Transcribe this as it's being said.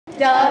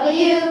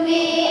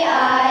WVIL.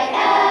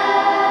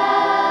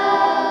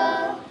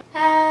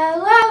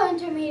 Hello,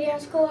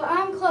 Intermediate School.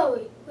 I'm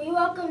Chloe. We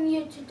welcome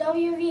you to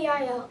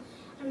WVIL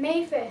on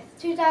May 5th,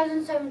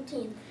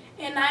 2017.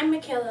 And I'm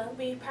Michaela.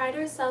 We pride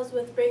ourselves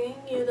with bringing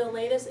you the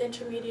latest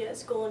intermediate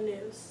school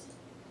news.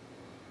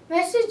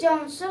 Mrs.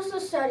 Jones' social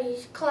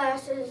studies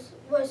classes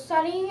was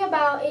studying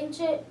about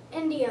ancient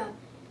India.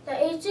 The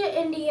ancient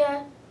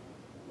India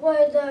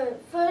were the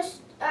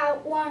first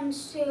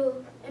ones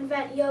to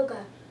invent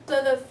yoga. So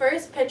the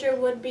first picture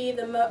would be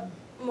the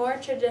more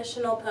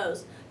traditional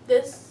pose.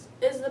 This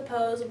is the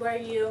pose where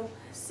you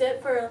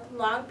sit for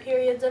long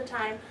periods of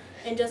time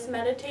and just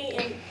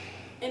meditate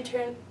and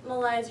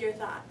internalize your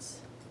thoughts.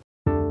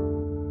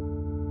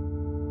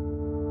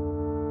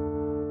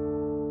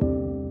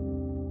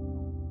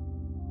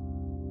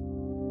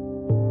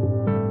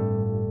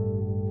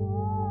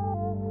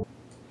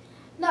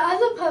 The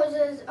other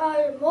poses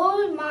are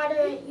more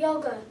modern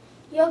yoga.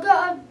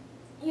 Yoga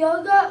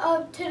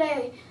of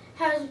today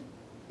has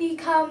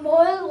become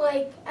more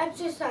like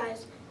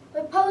exercise,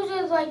 with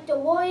poses like the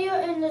warrior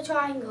and the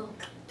triangle.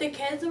 The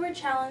kids were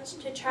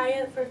challenged to try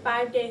it for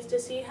 5 days to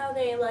see how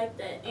they liked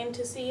it and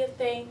to see if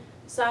they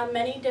saw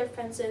many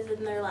differences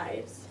in their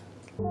lives.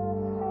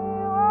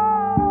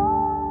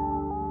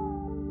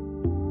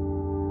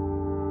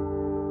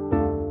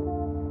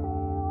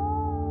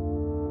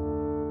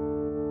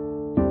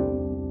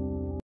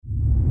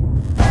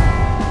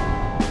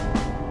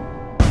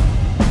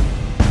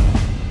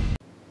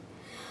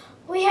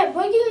 We have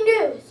breaking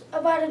news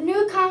about a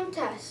new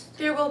contest.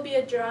 There will be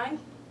a drawing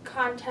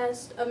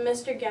contest of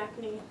Mr.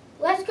 Gaffney.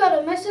 Let's go to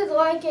Mrs.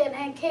 Larkin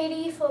and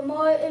Katie for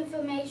more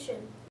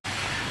information.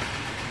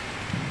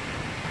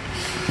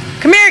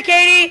 Come here,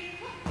 Katie.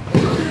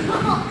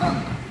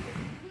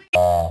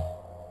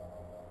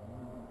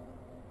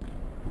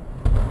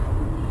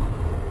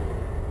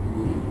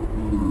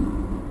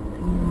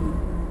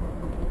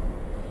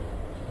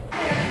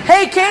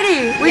 Hey,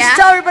 Katie, we should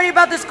tell everybody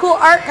about this cool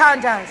art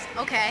contest.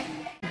 Okay.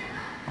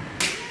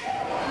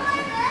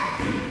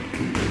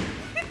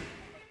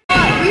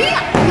 Me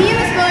and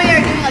Miss Lily are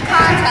doing a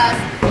contest.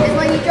 Is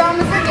when you draw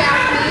Mr.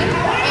 Gaffney,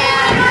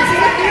 and this is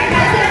a 2D,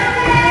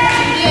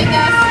 I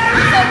guess.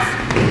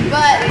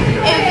 But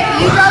if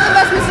you draw the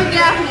best Mr.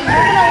 Gaffney,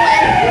 you're gonna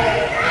win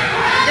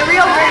the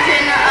real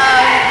version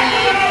of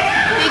the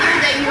figure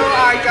that you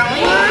are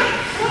drawing.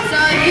 So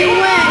if you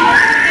win,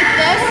 you get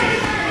this,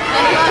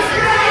 and plus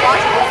it's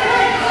washable.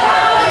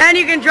 And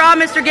you can draw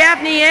Mr.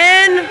 Gaffney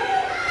in.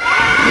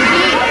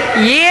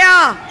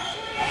 Yeah.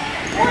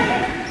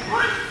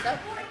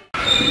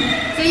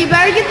 So you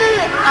better get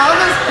all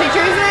those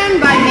pictures in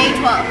by May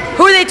 12th.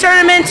 Who they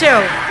turn them into?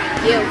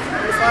 You,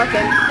 Miss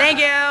Larkin. Thank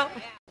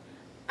you.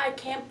 I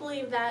can't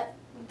believe that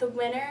the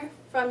winner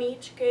from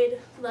each grade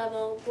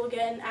level will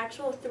get an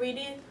actual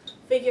 3D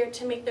figure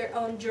to make their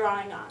own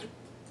drawing on.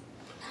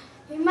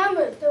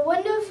 Remember, the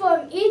winner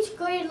from each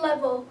grade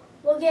level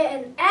will get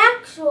an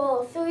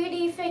actual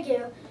 3D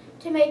figure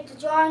to make the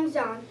drawings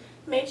on.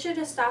 Make sure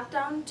to stop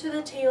down to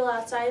the table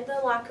outside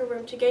the locker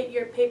room to get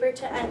your paper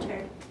to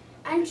enter.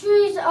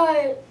 Entries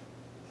are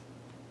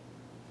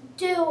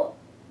due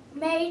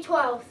May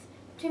 12th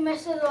to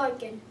Mrs.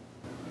 Larkin.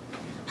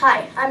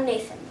 Hi, I'm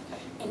Nathan.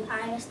 And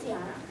I'm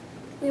Tiana.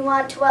 We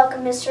want to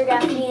welcome Mr.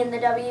 Gaffney in the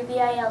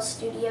WVIL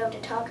studio to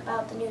talk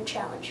about the new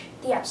challenge,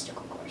 the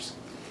obstacle course.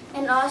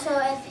 And also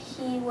if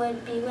he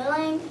would be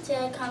willing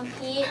to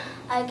compete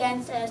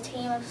against a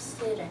team of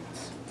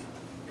students.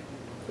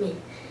 Me.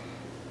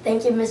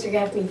 Thank you, Mr.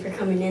 Gaffney, for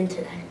coming in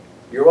today.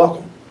 You're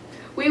welcome.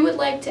 We would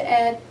like to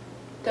add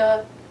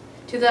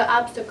to the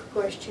obstacle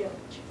course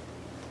challenge.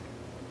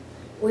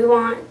 We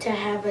want to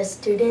have a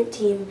student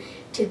team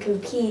to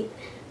compete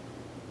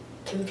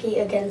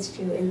against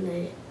you in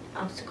the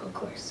obstacle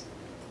course.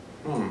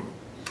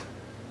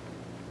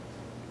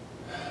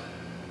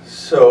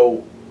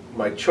 So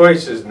my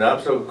choice is an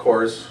obstacle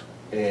course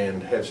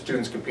and have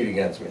students compete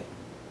against me.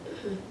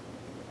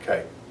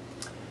 Okay.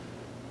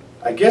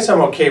 I guess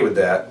I'm okay with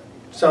that.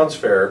 Sounds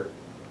fair.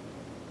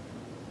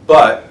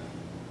 But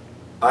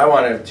I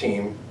want to have a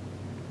team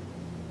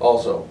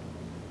also.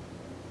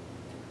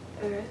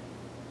 Alright.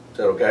 Is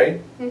that okay?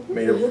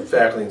 Made of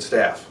faculty and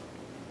staff.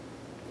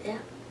 Yeah.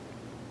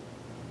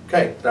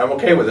 Okay, then I'm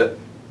okay with it.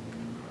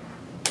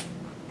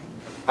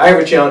 I have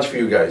a challenge for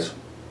you guys.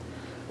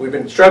 We've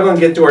been struggling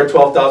to get to our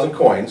 12,000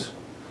 coins.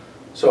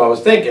 So I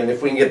was thinking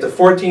if we can get to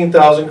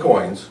 14,000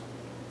 coins,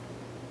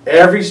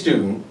 every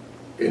student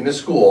in the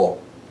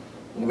school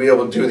will be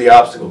able to do the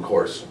obstacle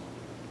course.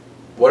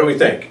 What do we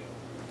think?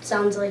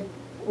 Sounds like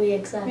we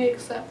accept. We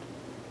accept.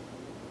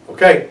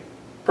 Okay,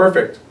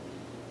 perfect.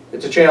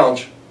 It's a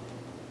challenge.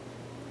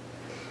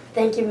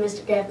 Thank you,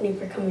 Mr. Gaffney,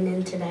 for coming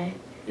in today.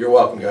 You're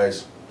welcome,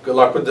 guys. Good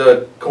luck with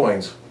the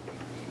coins.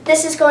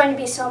 This is going to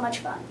be so much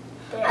fun.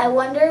 I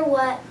wonder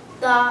what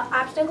the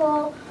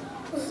obstacles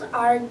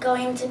are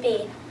going to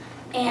be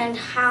and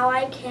how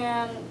I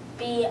can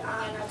be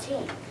on a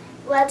team.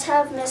 Let's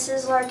have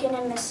Mrs. Larkin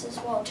and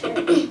Mrs. Walter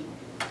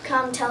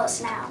come tell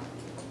us now.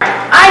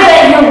 I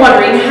bet were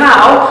wondering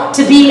how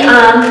to be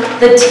on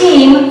the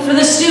team for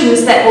the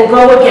students that will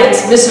go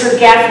against Mr.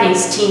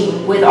 Gaffney's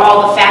team with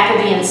all the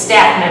faculty and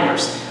staff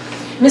members.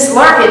 Ms.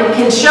 Larkin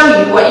can show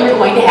you what you're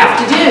going to have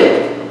to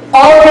do.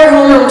 All of your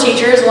homeroom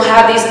teachers will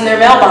have these in their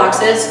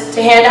mailboxes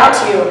to hand out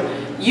to you.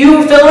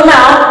 You fill them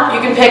out, you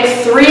can pick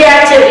 3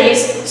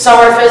 activities, some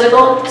are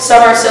physical,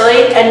 some are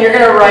silly, and you're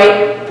going to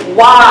write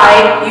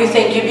why you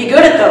think you'd be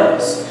good at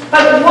those.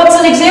 But what's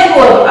an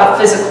example of a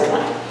physical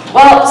one?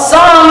 Well,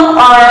 some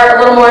are a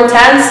little more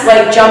intense,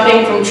 like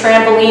jumping from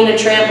trampoline to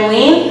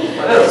trampoline.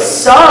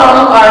 Some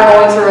are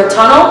going through a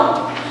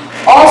tunnel.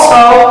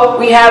 Also,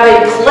 we have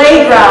a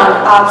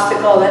playground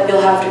obstacle that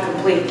you'll have to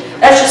complete.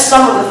 That's just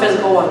some of the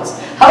physical ones.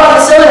 How about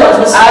the silly ones,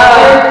 Mrs.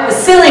 Walker? The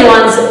silly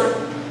ones,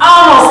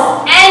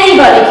 almost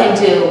anybody can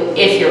do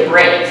if you're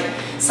brave.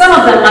 Some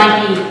of them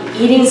might be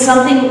eating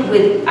something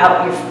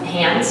without your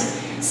hands.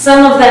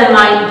 Some of them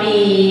might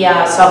be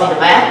solving a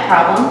math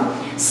problem.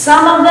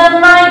 Some of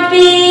them might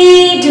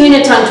be doing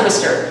a tongue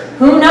twister.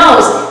 Who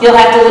knows? You'll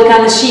have to look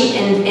on the sheet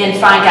and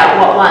find out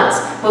what ones.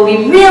 But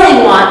we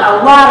really want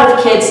a lot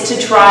of kids to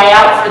try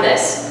out for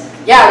this.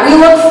 Yeah, we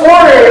look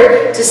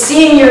forward to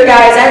seeing your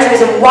guys'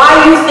 entries and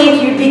why you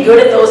think you'd be good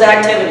at those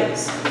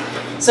activities.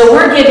 So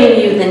we're giving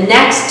you the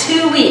next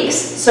 2 weeks.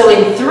 So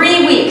in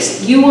 3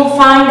 weeks, you will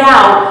find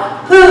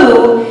out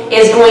who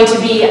is going to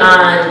be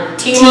on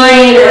Team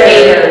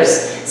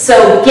Raiders.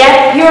 So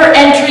get your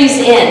entries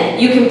in.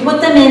 You can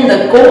put them in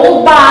the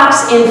gold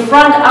box in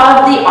front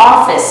of the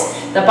office.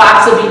 The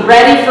box will be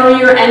ready for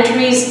your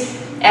entries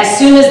as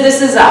soon as this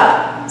is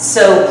up.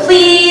 So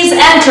please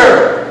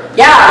enter.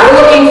 Yeah,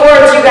 we're looking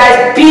forward to you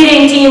guys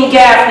beating Team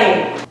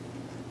Gaffney.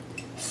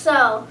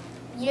 So,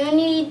 you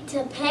need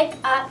to pick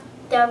up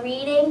the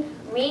reading,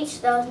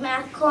 reach those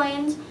math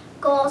coins,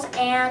 goals,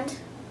 and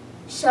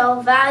show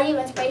value,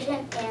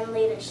 inspiration, and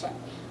leadership.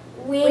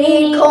 We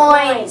need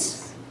coins.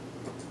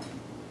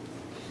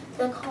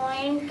 The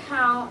coin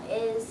count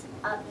is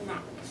up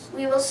next.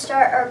 We will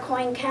start our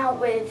coin count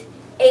with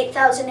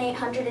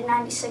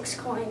 8,896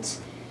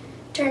 coins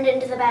turned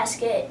into the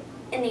basket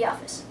in the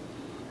office.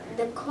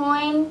 The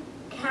coin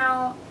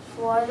count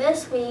for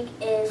this week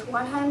is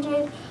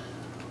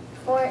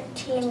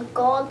 114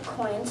 gold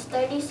coins,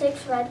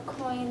 36 red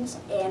coins,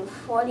 and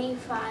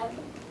 45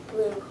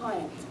 blue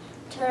coins,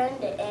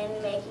 turned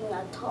in, making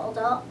a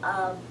total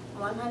of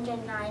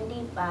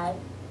 195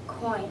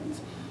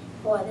 coins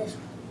for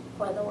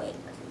the week.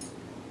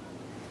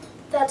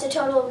 That's a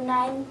total of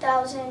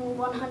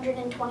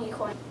 9,120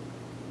 coins.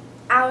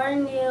 Our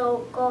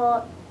new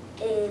goal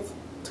is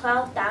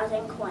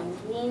 12,000 coins.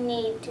 We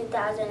need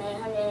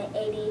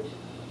 2,880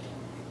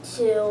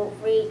 to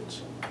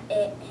reach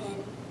it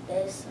in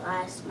this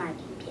last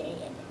marking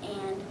period,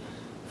 and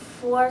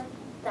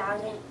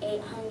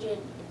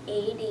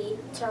 4,880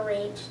 to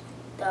reach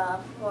the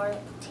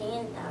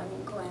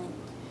 14,000 coin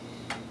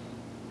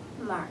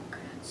mark.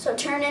 So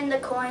turn in the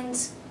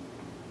coins.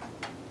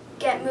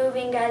 Get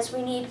moving, guys.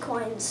 We need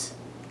coins,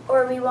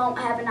 or we won't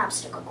have an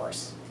obstacle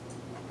course.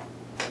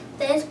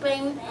 This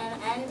brings an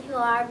end to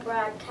our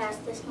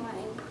broadcast this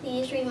morning.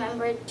 Please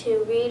remember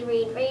to read,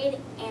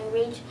 and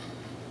reach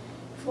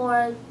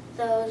for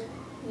those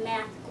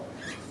math goals.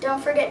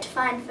 Don't forget to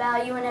find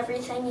value in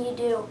everything you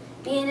do.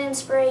 Be an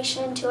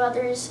inspiration to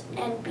others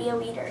and be a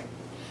leader.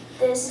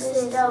 This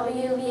is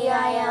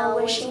WVIL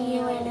wishing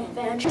you an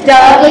adventure.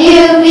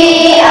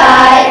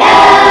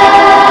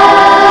 WVIL.